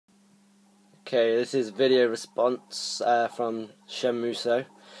Okay, this is video response from Shenmuso.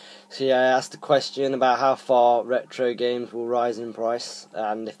 So yeah, I asked a question about how far retro games will rise in price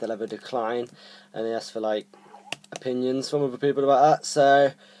and if they'll ever decline, and they asked for like opinions from other people about that.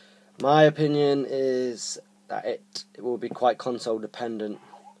 So my opinion is that it will be quite console dependent,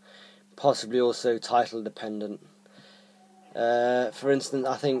 possibly also title dependent. For instance,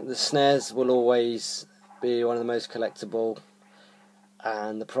 I think the SNES will always be one of the most collectible,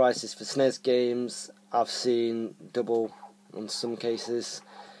 and the prices for SNES games I've seen double in some cases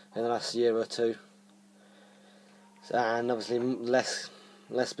in the last year or two. And obviously less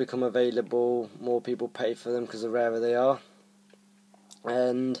become available, more people pay for them because the rarer they are.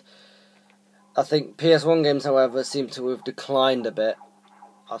 And I think PS1 games, however, seem to have declined a bit.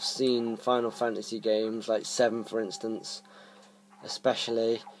 I've seen Final Fantasy games like 7, for instance,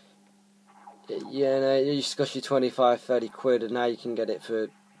 especially. You know, it used to cost you 25-30 quid, and now you can get it for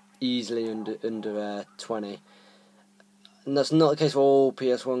easily under 20. And that's not the case for all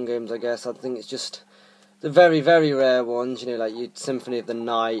PS1 games, I guess. I think it's just the very, very rare ones, you know, like your Symphony of the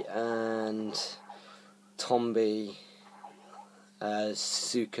Night and Tombi,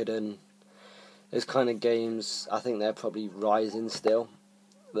 Suikoden. Those kind of games, I think they're probably rising still.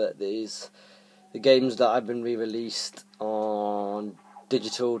 But the games that have been re-released on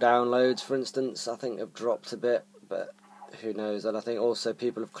digital downloads, for instance, I think have dropped a bit, but who knows. And I think also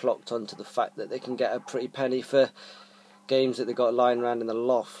people have clocked onto the fact that they can get a pretty penny for games that they got lying around in the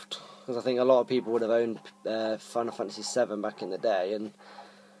loft, because I think a lot of people would have owned Final Fantasy 7 back in the day and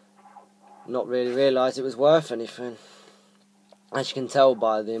not really realised it was worth anything. As you can tell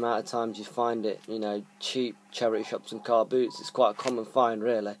by the amount of times you find it, you know, cheap charity shops and car boots, it's quite a common find,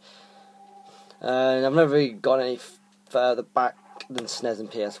 really. And I've never really gone any further back than SNES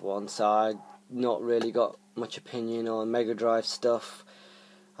and PS1, so I not really got much opinion on Mega Drive stuff.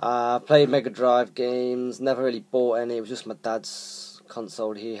 I played Mega Drive games, never really bought any. It was just my dad's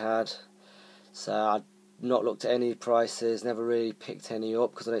console he had, so I've not looked at any prices, never really picked any up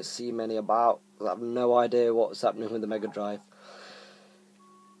because I don't see many about. I have no idea what's happening with the Mega Drive.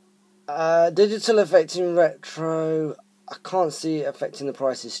 Digital affecting retro, I can't see it affecting the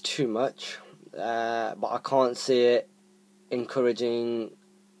prices too much, but I can't see it encouraging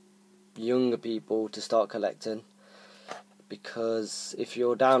younger people to start collecting, because if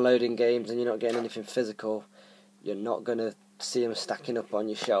you're downloading games and you're not getting anything physical, you're not going to see them stacking up on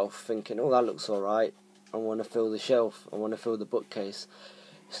your shelf thinking, oh, that looks alright, I want to fill the shelf, I want to fill the bookcase.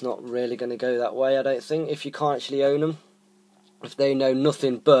 It's not really going to go that way, I don't think, if you can't actually own them. If they know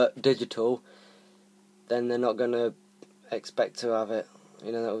nothing but digital, then they're not going to expect to have it.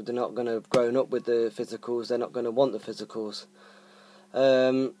 You know, they're not going to have grown up with the physicals, they're not going to want the physicals.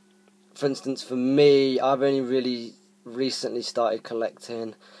 For instance, for me, I've only really recently started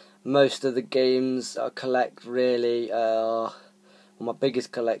collecting. Most of the games I collect really my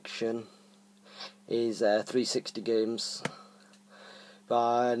biggest collection is 360 games.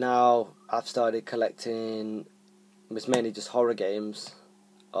 But now I've started collecting, it's mainly just horror games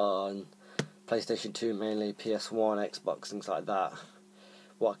on PlayStation 2 mainly, PS1, Xbox, things like that,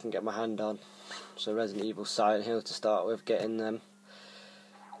 what I can get my hand on. So Resident Evil, Silent Hill to start with, getting them.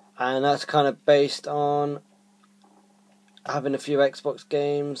 And that's kind of based on having a few Xbox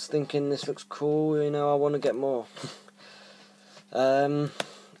games, thinking this looks cool, you know, I want to get more.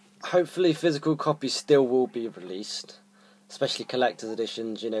 Hopefully physical copies still will be released, especially collector's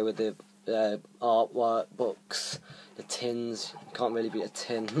editions, you know, with the artwork, books, the tins. Can't really beat a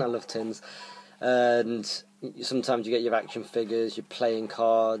tin. I love tins. And sometimes you get your action figures, your playing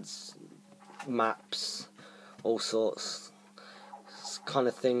cards, maps, all sorts. It's the kind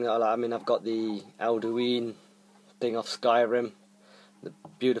of thing that I like. I mean, I've got the Alduin thing off Skyrim, the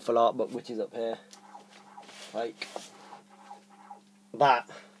beautiful art book which is up here. Like, that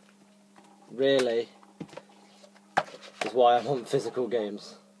really is why I want physical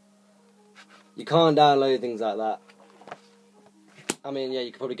games. You can't download things like that. I mean, yeah,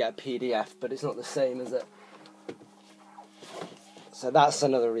 you could probably get a PDF, but it's not the same, is it? So that's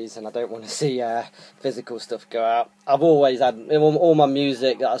another reason I don't want to see physical stuff go out. I've always had all my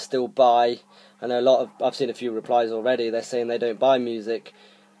music that I still buy. I know I've seen a few replies already. They're saying they don't buy music.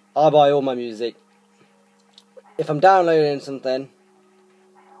 I buy all my music. If I'm downloading something,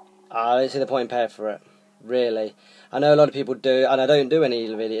 I don't see the point in paying for it. Really, I know a lot of people do, and I don't do any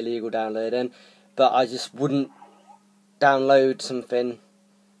really illegal downloading, but I just wouldn't download something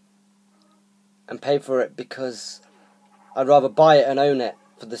and pay for it, because I'd rather buy it and own it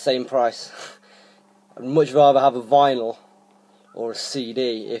for the same price. I'd much rather have a vinyl or a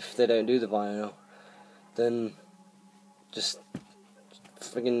CD, if they don't do the vinyl, than just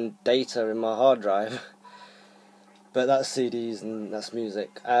friggin' data in my hard drive. But that's CDs and that's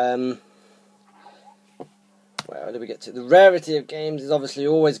music. Where did we get to? The rarity of games is obviously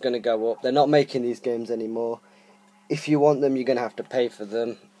always going to go up. They're not making these games anymore. If you want them, you're going to have to pay for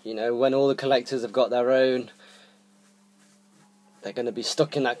them. You know, when all the collectors have got their own, they're going to be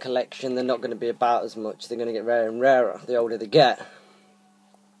stuck in that collection. They're not going to be about as much. They're going to get rarer and rarer the older they get.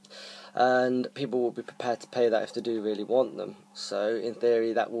 And people will be prepared to pay that if they do really want them. So, in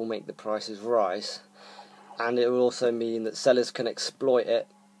theory, that will make the prices rise. And it will also mean that sellers can exploit it,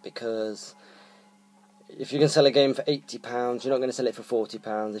 because if you can sell a game for £80, you're not going to sell it for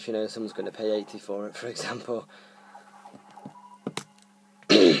 £40 if you know someone's going to pay £80 for it, for example.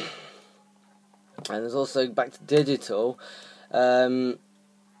 And there's also, back to digital,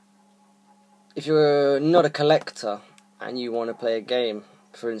 if you're not a collector and you want to play a game,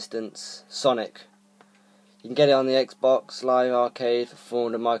 for instance, Sonic, you can get it on the Xbox Live Arcade for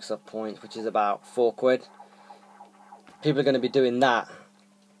 400 Microsoft points, which is about £4. People are going to be doing that.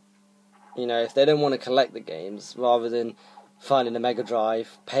 You know, if they don't want to collect the games, rather than finding a Mega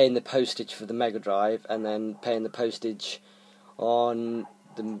Drive, paying the postage for the Mega Drive, and then paying the postage on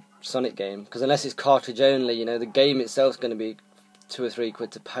the Sonic game, because unless it's cartridge only, you know, the game itself is going to be £2 or £3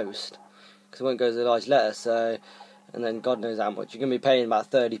 to post, because it won't go as a large letter. So, and then God knows how much you're going to be paying,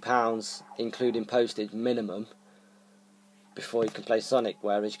 about £30 including postage minimum before you can play Sonic.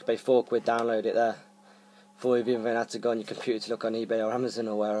 Whereas you can pay £4, download it there, before you've even had to go on your computer to look on eBay or Amazon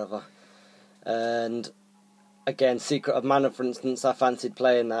or wherever. And again, Secret of Mana, for instance, I fancied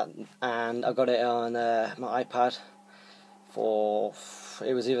playing that, and I got it on my iPad for,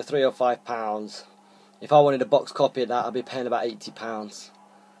 it was either £3 or £5. If I wanted a box copy of that, I'd be paying about £80.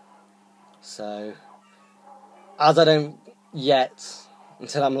 So, as I don't yet,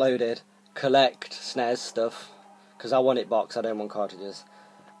 until I'm loaded, collect SNES stuff, because I want it boxed, I don't want cartridges,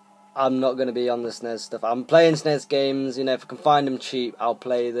 I'm not going to be on the SNES stuff. I'm playing SNES games, you know, if I can find them cheap, I'll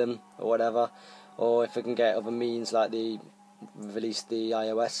play them, or whatever. Or if I can get other means, like release the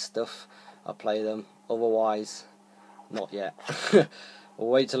iOS stuff, I'll play them. Otherwise, not yet. I'll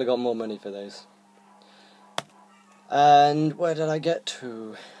wait till I got more money for those. And where did I get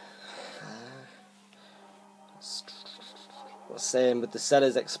to? I was saying, with the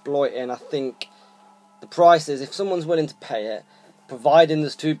sellers exploiting, I think the prices, if someone's willing to pay it, providing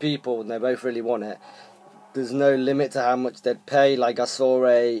there's two people and they both really want it, there's no limit to how much they'd pay. Like I saw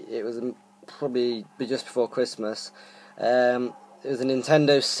it was probably just before Christmas, it was a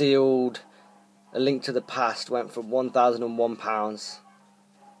Nintendo sealed A Link to the Past, went for £1,001,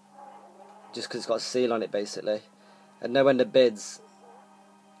 just because it's got a seal on it basically, and no end of bids,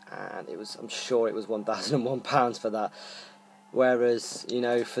 and it was, I'm sure it was £1,001 for that. Whereas, you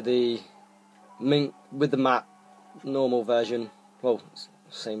know, for the with the map normal version, well,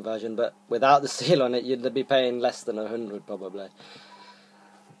 same version, but without the seal on it, you'd be paying less than 100 probably.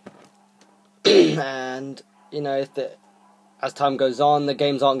 And, you know, as time goes on, the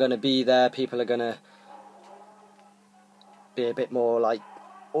games aren't going to be there. People are going to be a bit more like,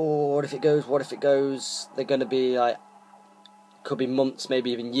 oh, what if it goes, what if it goes? They're going to be like, could be months,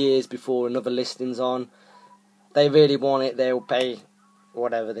 maybe even years before another listing's on. They really want it, they'll pay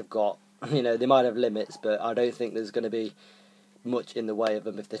whatever they've got. You know, they might have limits, but I don't think there's going to be much in the way of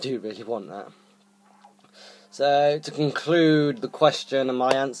them if they do really want that. So, to conclude the question and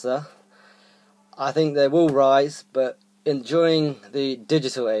my answer, I think they will rise, but during the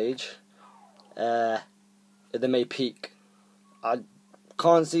digital age, they may peak. I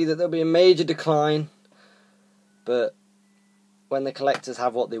can't see that there'll be a major decline, but when the collectors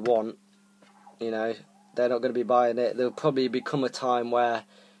have what they want, you know, they're not going to be buying it. There'll probably become a time where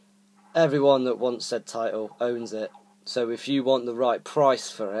everyone that wants said title owns it. So if you want the right price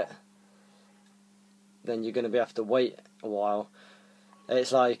for it, then you're going to have to wait a while.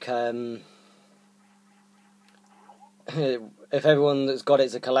 It's like, if everyone that's got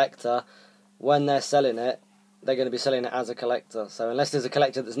it's a collector, when they're selling it, they're going to be selling it as a collector. So unless there's a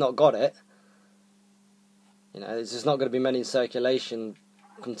collector that's not got it, you know, there's just not going to be many in circulation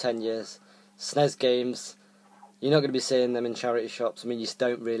come 10 years. SNES games, you're not going to be seeing them in charity shops. I mean, you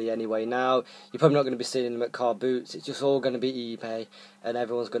don't really anyway now. You're probably not going to be seeing them at car boots. It's just all going to be eBay, and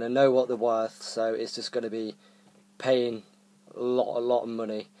everyone's going to know what they're worth, so it's just going to be paying a lot of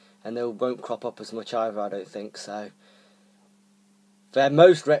money, and they won't crop up as much either, I don't think. So for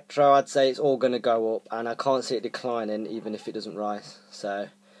most retro, I'd say it's all going to go up, and I can't see it declining even if it doesn't rise. So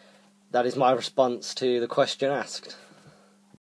that is my response to the question asked.